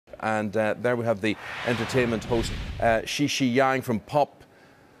And there we have the entertainment host, Xixi Yang from Pop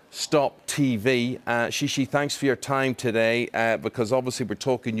Stop TV. Xixi, thanks for your time today, because obviously we're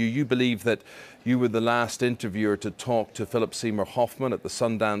talking you believe that you were the last interviewer to talk to Philip Seymour Hoffman at the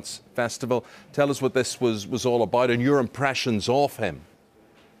Sundance Festival. Tell us what this was all about and your impressions of him.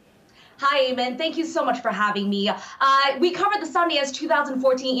 Hi, Eamon. Thank you so much for having me. We covered the Sundance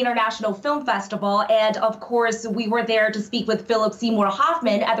 2014 International Film Festival, and of course, we were there to speak with Philip Seymour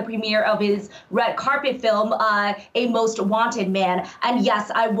Hoffman at the premiere of his red carpet film, A Most Wanted Man. And yes,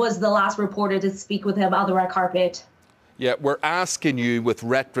 I was the last reporter to speak with him on the red carpet. Yeah, we're asking you with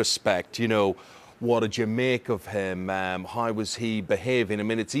retrospect, you know, what did you make of him? How was he behaving? I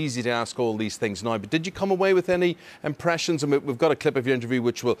mean, it's easy to ask all these things now, but did you come away with any impressions? I mean, we've got a clip of your interview,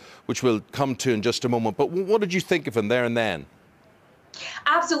 which we'll come to in just a moment. But what did you think of him there and then?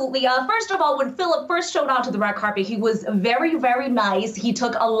 Absolutely. First of all, when Philip first showed onto the red carpet, he was very, very nice. He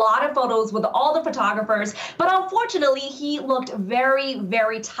took a lot of photos with all the photographers, but unfortunately, he looked very,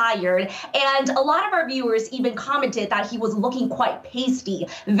 very tired. And a lot of our viewers even commented that he was looking quite pasty,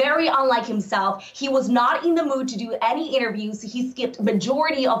 very unlike himself. He was not in the mood to do any interviews. He skipped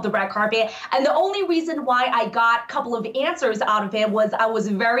majority of the red carpet. And the only reason why I got a couple of answers out of him was I was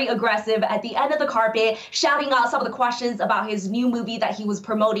very aggressive at the end of the carpet, shouting out some of the questions about his new movie that he was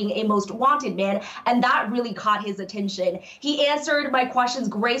promoting, A Most Wanted Man, and that really caught his attention. He answered my questions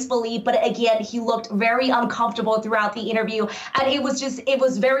gracefully, but again, he looked very uncomfortable throughout the interview, and it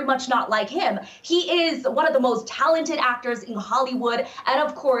was very much not like him. He is one of the most talented actors in Hollywood, and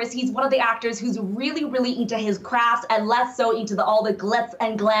of course, he's one of the actors who's really, really into his craft and less so into all the glitz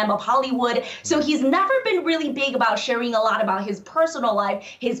and glam of Hollywood. So he's never been really big about sharing a lot about his personal life,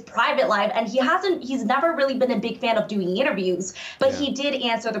 his private life, and he's never really been a big fan of doing interviews, but he did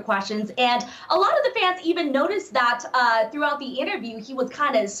answer the questions, and a lot of the fans even noticed that throughout the interview he was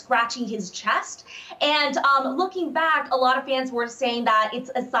kind of scratching his chest. And looking back, a lot of fans were saying that it's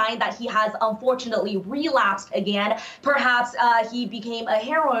a sign that he has unfortunately relapsed again. Perhaps he became a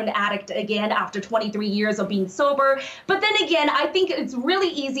heroin addict again after 23 years of being sober. But then again, I think it's really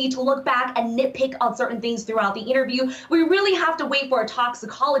easy to look back and nitpick on certain things throughout the interview. We really have to wait for a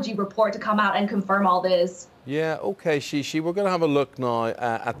toxicology report to come out and confirm all this. Yeah, okay, Xixi, we're going to have a look now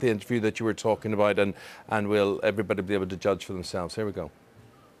at the interview that you were talking about, and everybody be able to judge for themselves. Here we go.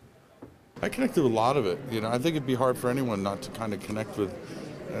 I connected with a lot of it. You know, I think it'd be hard for anyone not to kind of connect with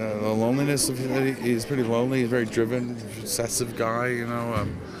the loneliness of him. He's pretty lonely. He's very driven, obsessive guy. You know,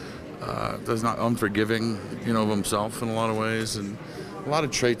 does not unforgiving. You know, of himself in a lot of ways, and a lot of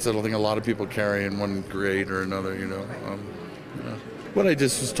traits that I think a lot of people carry in one grade or another. You know. What I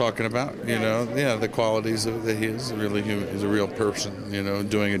just was talking about, you know, yeah, the qualities that he is really human. He's a real person, you know,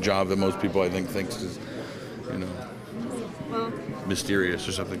 doing a job that most people I think thinks is, you know, mysterious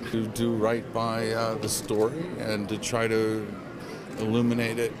or something. To do right by the story and to try to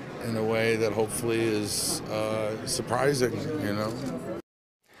illuminate it in a way that hopefully is surprising, you know.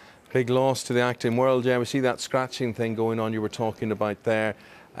 Big loss to the acting world, yeah. We see that scratching thing going on you were talking about there.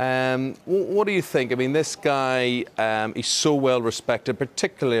 What do you think? I mean, this guy, he's so well respected,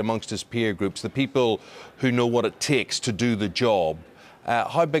 particularly amongst his peer groups, the people who know what it takes to do the job.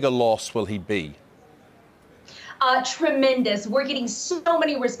 How big a loss will he be? Tremendous. We're getting so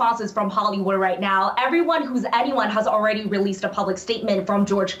many responses from Hollywood right now. Anyone has already released a public statement, from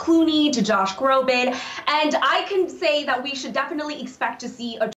George Clooney to Josh Groban. And I can say that we should definitely expect to see a